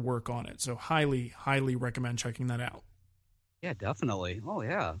with your work on it. So highly, highly recommend checking that out. Yeah, definitely. Oh,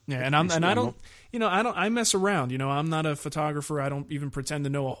 yeah. Yeah, I mess around. I'm not a photographer. I don't even pretend to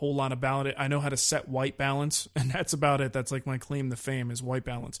know a whole lot about it. I know how to set white balance, and that's about it. That's like my claim to fame is white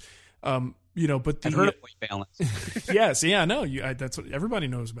balance. But I've heard of white balance. Yes, yeah, no, that's what everybody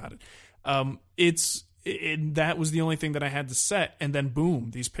knows about it. That was the only thing that I had to set, and then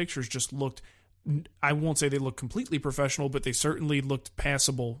boom, these pictures just looked. I won't say they looked completely professional, but they certainly looked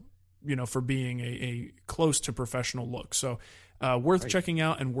passable. For being a close to professional look. So worth checking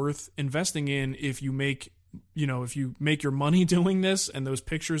out and worth investing in if you make your money doing this and those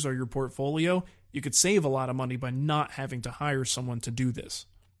pictures are your portfolio, you could save a lot of money by not having to hire someone to do this.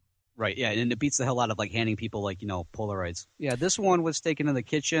 Right, yeah, and it beats the hell out of handing people Polaroids. Yeah, this one was taken in the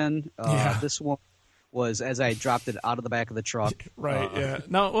kitchen. This one was as I dropped it out of the back of the truck. Right, yeah.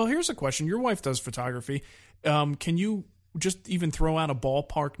 Now, well, here's a question. Your wife does photography. Can you just even throw out a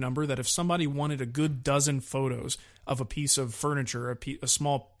ballpark number that if somebody wanted a good dozen photos of a piece of furniture, a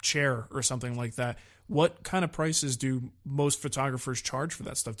small chair or something like that, what kind of prices do most photographers charge for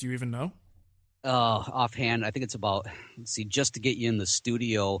that stuff? Do you even know? Offhand, I think it's about, just to get you in the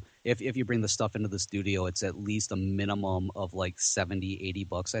studio, if you bring the stuff into the studio, it's at least a minimum of $70,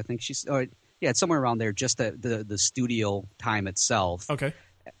 $80, I think it's somewhere around there, just the studio time itself. Okay.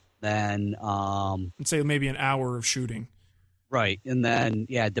 Then let's say maybe an hour of shooting. Right, and then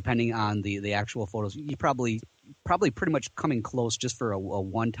depending on the actual photos, you probably pretty much coming close just for a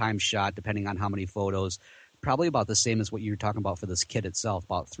one-time shot, depending on how many photos. Probably about the same as what you were talking about for this kit itself,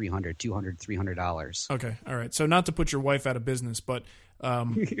 about $300. Okay, all right. So not to put your wife out of business, but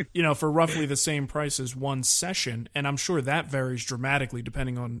for roughly the same price as one session, and I'm sure that varies dramatically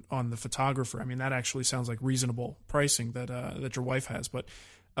depending on the photographer. That actually sounds like reasonable pricing that your wife has, but.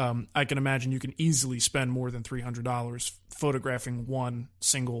 I can imagine you can easily spend more than $300 photographing one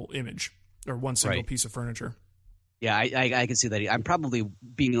single image or one single piece of furniture. Yeah, I can see that. I'm probably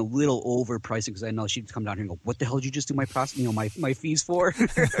being a little overpriced because I know she'd come down here and go, "What the hell did you just do my my fees for?"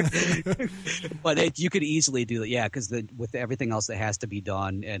 But you could easily do that, because with everything else that has to be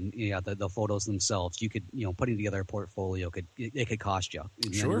done and the photos themselves, you could putting together a portfolio could cost you.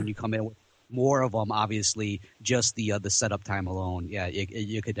 And sure. When you come in with more of them, obviously, just the setup time alone,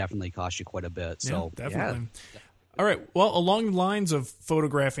 it could definitely cost you quite a bit. So definitely. Yeah. All right. Well, along the lines of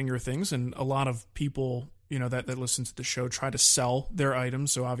photographing your things, and a lot of people, that listen to the show try to sell their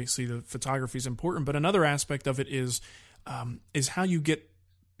items. So obviously the photography is important, but another aspect of it is how you get,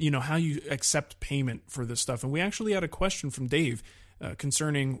 how you accept payment for this stuff. And we actually had a question from Dave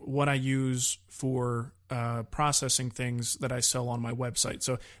concerning what I use for processing things that I sell on my website.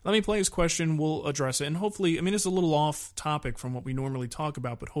 So let me play his question. We'll address it. And hopefully, it's a little off topic from what we normally talk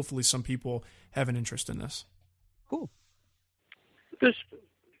about, but hopefully some people have an interest in this. Cool. This is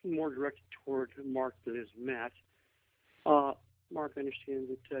more directed toward Mark than is Matt. Mark, I understand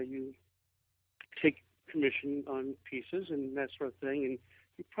that you take commission on pieces and that sort of thing, and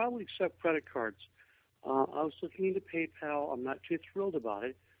you probably accept credit cards. I was looking into PayPal. I'm not too thrilled about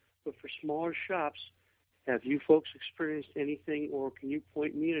it, but for smaller shops, have you folks experienced anything, or can you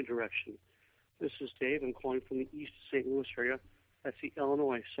point me in a direction? This is Dave. I'm calling from the east St. Louis area. That's the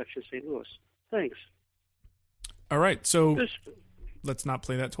Illinois section of St. Louis. Thanks. All right, so let's not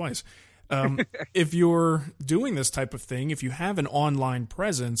play that twice. If you're doing this type of thing, if you have an online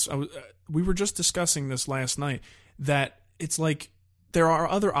presence, we were just discussing this last night, that it's like there are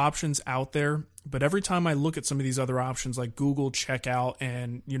other options out there, but every time I look at some of these other options like Google Checkout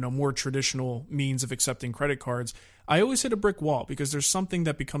and, more traditional means of accepting credit cards, I always hit a brick wall because there's something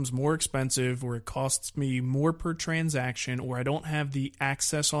that becomes more expensive, or it costs me more per transaction, or I don't have the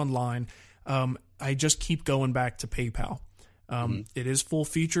access online. I just keep going back to PayPal. It is full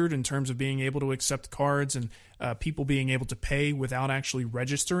featured in terms of being able to accept cards and people being able to pay without actually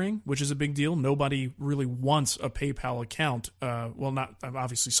registering, which is a big deal. Nobody really wants a PayPal account. Well, not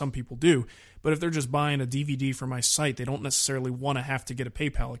obviously some people do, but if they're just buying a DVD for my site, they don't necessarily want to have to get a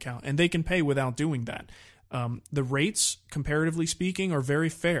PayPal account, and they can pay without doing that. The rates, comparatively speaking, are very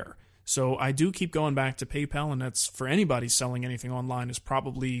fair. So I do keep going back to PayPal, and that's for anybody selling anything online is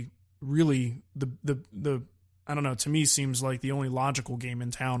probably really the I don't know, to me seems like the only logical game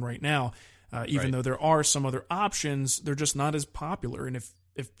in town right now, even though there are some other options, they're just not as popular. And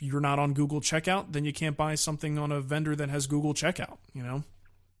if you're not on Google Checkout, then you can't buy something on a vendor that has Google Checkout,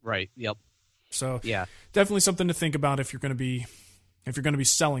 Right, yep. So yeah, definitely something to think about if you're going to be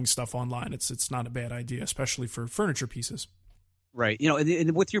selling stuff online. It's not a bad idea, especially for furniture pieces. Right.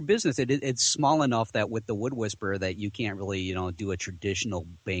 And with your business, it's small enough that with the Wood Whisperer that you can't really, do a traditional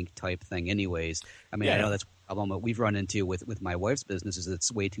bank type thing anyways. I mean, I know that's a problem that we've run into with my wife's business is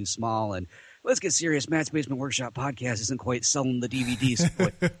it's way too small. And let's get serious. Matt's Basement Workshop podcast isn't quite selling the DVDs.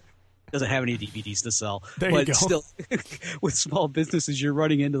 But doesn't have any DVDs to sell. There but you go. Still, with small businesses, you're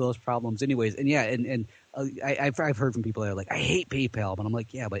running into those problems anyways. And yeah, I've heard from people that are like, I hate PayPal, but I'm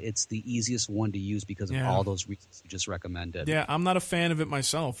like, yeah, but it's the easiest one to use because of all those reasons you just recommended. Yeah, I'm not a fan of it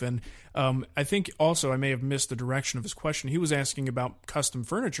myself. And I think also I may have missed the direction of his question. He was asking about custom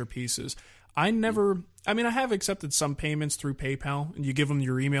furniture pieces. I have accepted some payments through PayPal, and you give them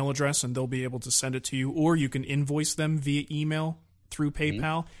your email address and they'll be able to send it to you, or you can invoice them via email through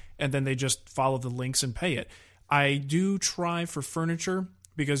PayPal, and then they just follow the links and pay it. I do try for furniture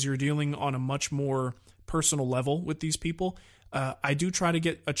because you're dealing on a much more personal level with these people. I do try to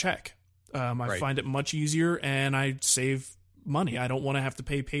get a check. I find it much easier, and I save money. I don't want to have to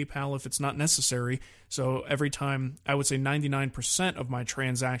pay PayPal if it's not necessary. So every time, I would say 99% of my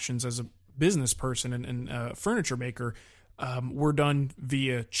transactions as a business person and furniture maker were done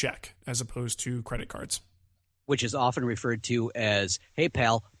via check as opposed to credit cards. Which is often referred to as, hey,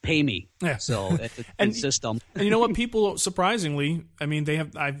 pal, pay me. Yeah. So it's a system. And you know what? People, surprisingly,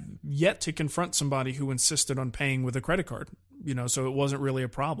 I've yet to confront somebody who insisted on paying with a credit card. So it wasn't really a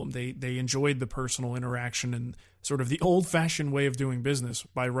problem. They enjoyed the personal interaction and sort of the old-fashioned way of doing business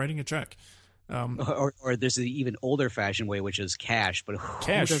by writing a check. Or there's an even older-fashioned way, which is cash. But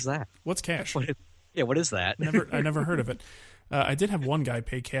cash? Who does that? What's cash? What is that? I never heard of it. I did have one guy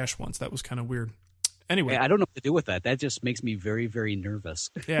pay cash once. That was kind of weird. Anyway, I don't know what to do with that. That just makes me very, very nervous.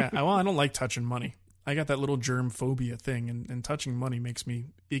 Yeah, well, I don't like touching money. I got that little germ phobia thing, and touching money makes me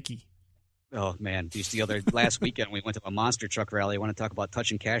icky. Oh, man. Last weekend we went to a monster truck rally. I want to talk about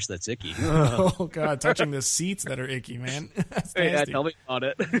touching cash that's icky. Oh, God, touching the seats that are icky, man. That's nasty. Yeah, tell me about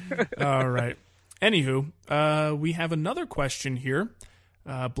it. All right. Anywho, we have another question here,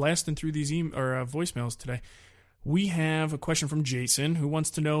 blasting through these voicemails today. We have a question from Jason who wants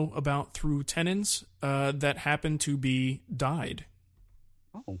to know about through tenons that happen to be dyed.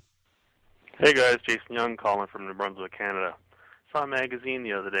 Oh. Hey guys, Jason Young calling from New Brunswick, Canada. Saw a magazine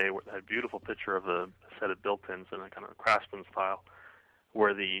the other day with a beautiful picture of a set of built-ins in a kind of craftsman style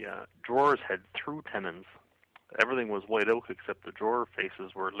where the drawers had through tenons. Everything was white oak except the drawer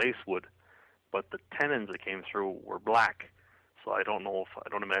faces were lacewood, but the tenons that came through were black. So I don't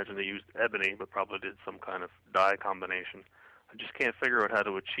imagine they used ebony, but probably did some kind of dye combination. I just can't figure out how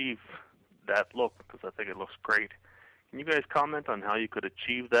to achieve that look because I think it looks great. Can you guys comment on how you could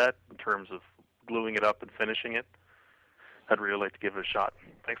achieve that in terms of gluing it up and finishing it? I'd really like to give it a shot.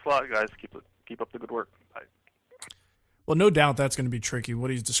 Thanks a lot, guys. Keep up the good work. Bye. Well, no doubt that's going to be tricky.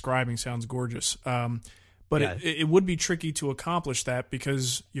 What he's describing sounds gorgeous. But Yeah. it would be tricky to accomplish that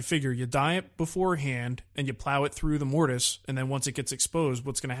because you figure you dye it beforehand and you plow it through the mortise, and then once it gets exposed,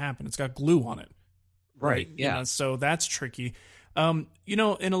 what's going to happen? It's got glue on it. Right. Yeah. You know, so that's tricky. You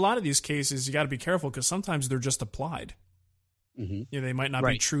know, in a lot of these cases, you got to be careful because sometimes they're just applied. Mm-hmm. You know, they might not be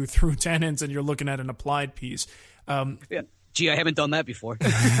Right. true through tenons, and you're looking at an applied piece. Yeah. Gee, I haven't done that before.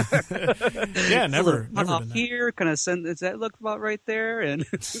 Yeah, never done that. Here, kind of send. Does that look about right there? And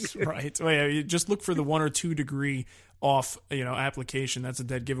Right. Well, yeah, you just look for the 1 or 2 degree off, you know, application. That's a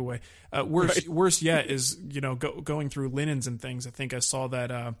dead giveaway. Worse yet is, you know, going through linens and things. I think I saw that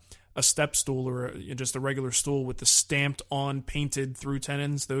a step stool or just a regular stool with the stamped on painted through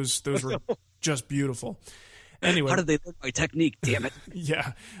tenons. Those were just beautiful. Anyway, how did they look? My technique, damn it.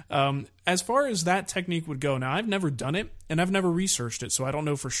 Yeah. As far as that technique would go, now I've never done it and I've never researched it, so I don't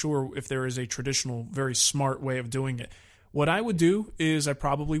know for sure if there is a traditional, very smart way of doing it. What I would do is I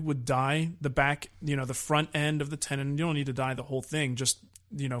probably would dye the back, you know, the front end of the tenon. You don't need to dye the whole thing, just,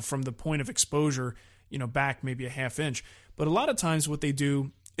 you know, from the point of exposure, you know, back maybe a ½ inch. But a lot of times what they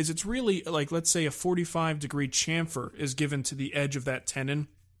do is it's really like, let's say a 45-degree chamfer is given to the edge of that tenon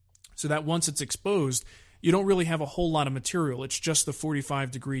so that once it's exposed, you don't really have a whole lot of material. It's just the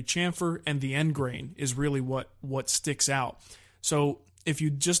 45-degree chamfer, and the end grain is really what sticks out. So if you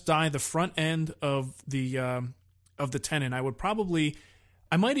just dye the front end of the tenon,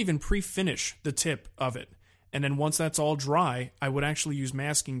 I might even pre-finish the tip of it. And then once that's all dry, I would actually use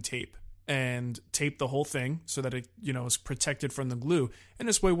masking tape and tape the whole thing so that it, you know, is protected from the glue. And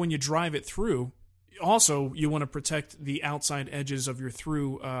this way, when you drive it through, also you want to protect the outside edges of your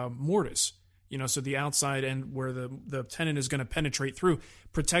through mortise. You know, so the outside end where the tenon is going to penetrate through,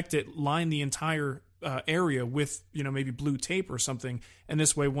 protect it, line the entire area with, you know, maybe blue tape or something. And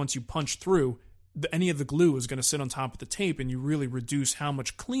this way, once you punch through, any of the glue is going to sit on top of the tape, and you really reduce how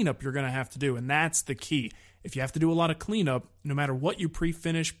much cleanup you're going to have to do. And that's the key. If you have to do a lot of cleanup, no matter what you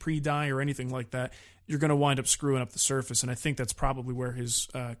pre-finish, pre-dye, or anything like that, you're going to wind up screwing up the surface. And I think that's probably where his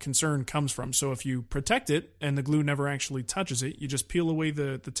concern comes from. So if you protect it and the glue never actually touches it, you just peel away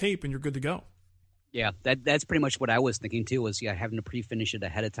the tape and you're good to go. Yeah, that's pretty much what I was thinking too. Was having to pre-finish it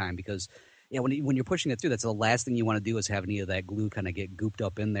ahead of time because when you're pushing it through, that's the last thing you want to do is have any of that glue kind of get gooped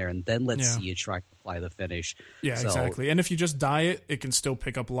up in there, and then let's see you try to apply the finish. Yeah, exactly. And if you just dye it, it can still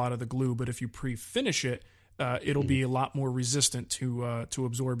pick up a lot of the glue. But if you pre-finish it, it'll be a lot more resistant to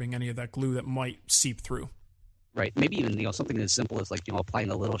absorbing any of that glue that might seep through. Right. Maybe even, something as simple as like,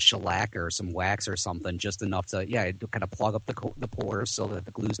 applying a little shellac or some wax or something, just enough to, kind of plug up the pores so that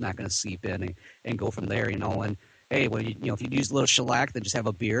the glue's not going to seep in and go from there, And hey, well, if you use a little shellac, then just have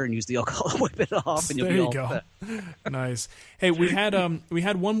a beer and use the alcohol, whip it off, and you'll there be you all go. set. Nice. Hey, we had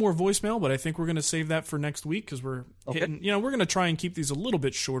one more voicemail, but I think we're going to save that for next week because we're hitting. We're going to try and keep these a little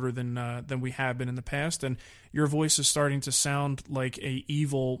bit shorter than we have been in the past. And your voice is starting to sound like a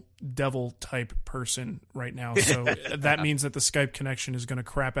evil devil type person right now. So that means that the Skype connection is going to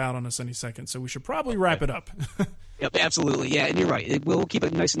crap out on us any second. So we should probably wrap it up. Yep, absolutely. Yeah, and you're right. We'll keep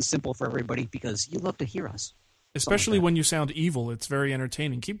it nice and simple for everybody because you love to hear us. Especially when you sound evil. It's very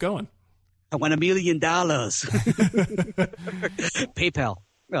entertaining. Keep going. I want $1 million. PayPal.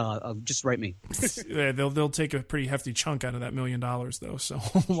 Just write me. Yeah, they'll take a pretty hefty chunk out of that $1 million, though, so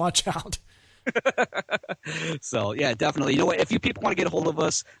watch out. So, yeah, definitely. You know what? If you people want to get a hold of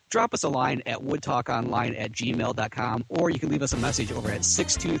us, drop us a line at woodtalkonline@gmail.com, or you can leave us a message over at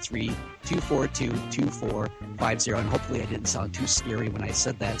 623-242-2450. And hopefully I didn't sound too scary when I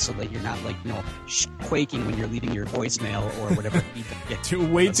said that so that you're not quaking when you're leaving your voicemail or whatever.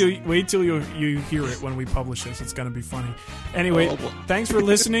 Wait till you hear it when we publish this. It's going to be funny. Anyway, thanks for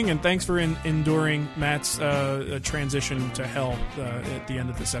listening, and thanks for enduring Matt's transition to hell at the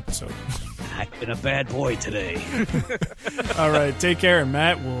end of this episode. I've been a bad boy today. All right, take care,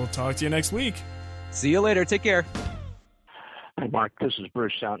 Matt. We'll talk to you next week. See you later. Take care. Hi, Mark. This is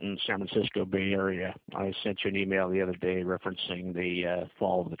Bruce out in San Francisco Bay Area. I sent you an email the other day referencing the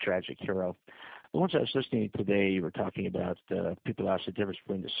fall of the tragic hero. The ones I was listening to today were talking about people asked the difference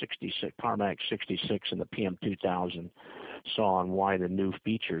between the 66 Parmax 66 and the PM2000 saw on why the new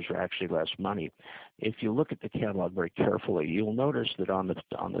features are actually less money. If you look at the catalog very carefully, you'll notice that on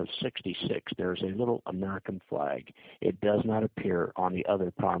the 66 there's a little American flag. It does not appear on the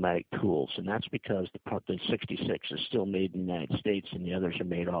other Powermatic tools, and that's because the 66 is still made in the United States and the others are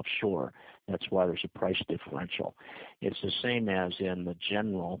made offshore. That's why there's a price differential. It's the same as in the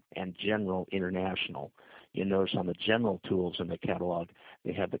General and General International. You notice on the General tools in the catalog,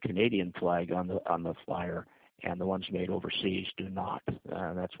 they have the Canadian flag on the flyer, and the ones made overseas do not.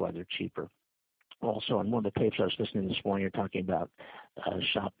 That's why they're cheaper. Also, on one of the tapes I was listening to this morning, you're talking about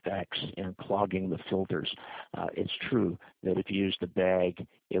shop vacs and clogging the filters. It's true that if you use the bag,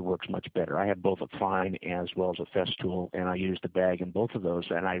 it works much better. I have both a fine as well as a Festool, and I use the bag in both of those,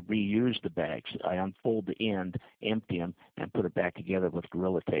 and I reuse the bags. I unfold the end, empty them, and put it back together with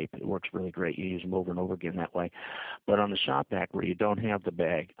Gorilla Tape. It works really great. You use them over and over again that way. But on the shop vac where you don't have the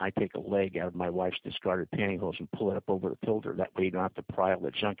bag, I take a leg out of my wife's discarded pantyhose and pull it up over the filter. That way you don't have to pry all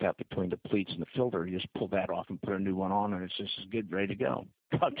the junk out between the pleats and the filter. You just pull that off and put a new one on, and it's just as good, ready to go.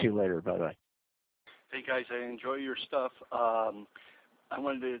 Talk to you later. Bye-bye. Hey, guys, I enjoy your stuff. I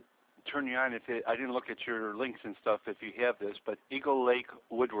wanted to turn you on. I didn't look at your links and stuff if you have this, but Eagle Lake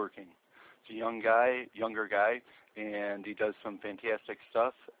Woodworking. It's a younger guy, and he does some fantastic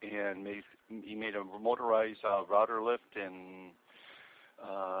stuff. And he made a motorized router lift and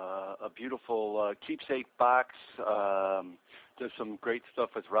a beautiful keepsake box. Does some great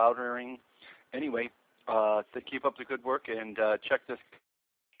stuff with routering. Anyway, to keep up the good work and check this.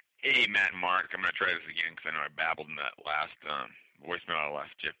 Hey, Matt and Mark. I'm going to try this again because I know I babbled in that last voicemail I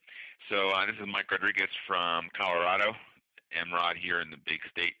left you. So this is Mike Rodriguez from Colorado, MROD here in the big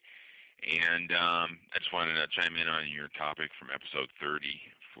state. And I just wanted to chime in on your topic from episode 30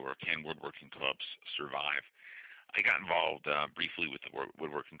 for Can Woodworking Clubs Survive? I got involved briefly with the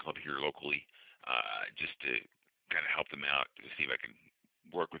Woodworking Club here locally just to kind of help them out to see if I can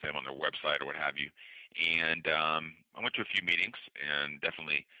work with them on their website or what have you. And I went to a few meetings and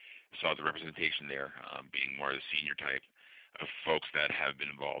definitely saw the representation there, being more of the senior type of folks that have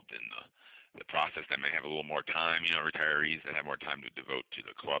been involved in the process that may have a little more time, retirees that have more time to devote to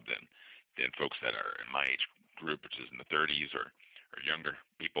the club than folks that are in my age group, which is in the 30s or younger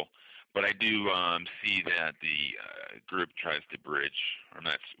people. But I do see that the group tries to bridge, and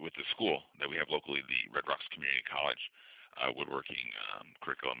that's with the school that we have locally, the Red Rocks Community College woodworking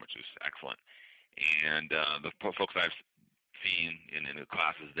curriculum, which is excellent. And the folks I've seen in the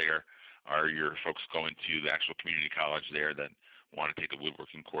classes there are your folks going to the actual community college there that want to take the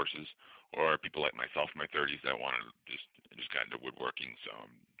woodworking courses, or people like myself in my 30s that want to just got into woodworking. So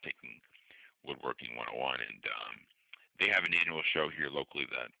I'm taking Woodworking 101, and they have an annual show here locally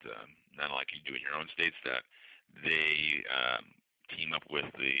that not like you do in your own states, that they team up with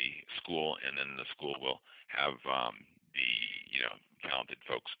the school, and then the school will have the talented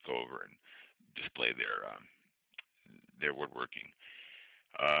folks go over and display their woodworking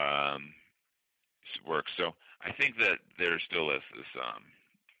work. So I think that there still is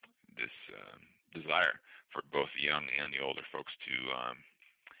this desire for both the young and the older folks to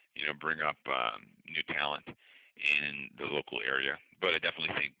bring up new talent in the local area. But I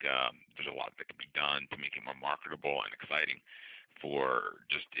definitely think there's a lot that can be done to make it more marketable and exciting for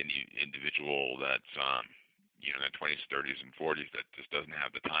just any individual that's in their 20s, 30s, and 40s that just doesn't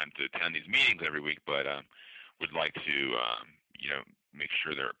have the time to attend these meetings every week, but would like to make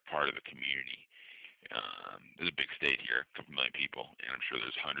sure they're part of the community. There's a big state here, a couple million people, and I'm sure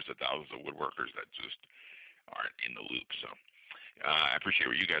there's hundreds of thousands of woodworkers that just aren't in the loop. So I appreciate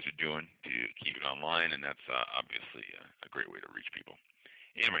what you guys are doing to keep it online, and that's obviously a great way to reach people.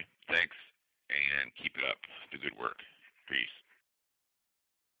 Anyway, thanks, and keep it up. The good work. Peace.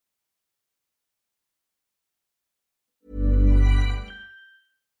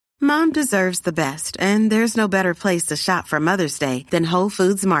 Mom deserves the best, and there's no better place to shop for Mother's Day than Whole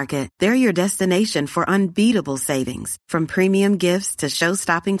Foods Market. They're your destination for unbeatable savings, from premium gifts to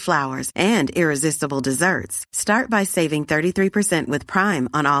show-stopping flowers and irresistible desserts. Start by saving 33% with Prime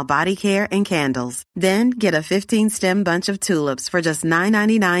on all body care and candles. Then get a 15-stem bunch of tulips for just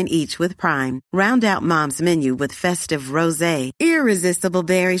 $9.99 each with Prime. Round out Mom's menu with festive rosé, irresistible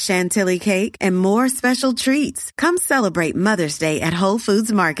berry chantilly cake, and more special treats. Come celebrate Mother's Day at Whole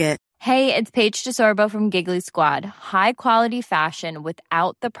Foods Market. Hey, it's Paige DeSorbo from Giggly Squad. High quality fashion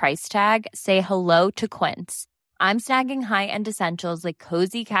without the price tag. Say hello to Quince. I'm snagging high-end essentials like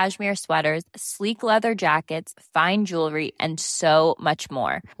cozy cashmere sweaters, sleek leather jackets, fine jewelry, and so much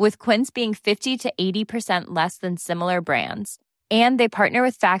more. With Quince being 50 to 80% less than similar brands. And they partner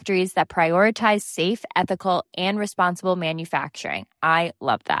with factories that prioritize safe, ethical, and responsible manufacturing. I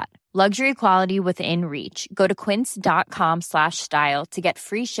love that. Luxury quality within reach. Go to quince.com/style to get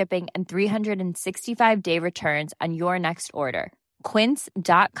free shipping and 365-day returns on your next order.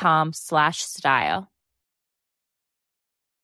 Quince.com/style.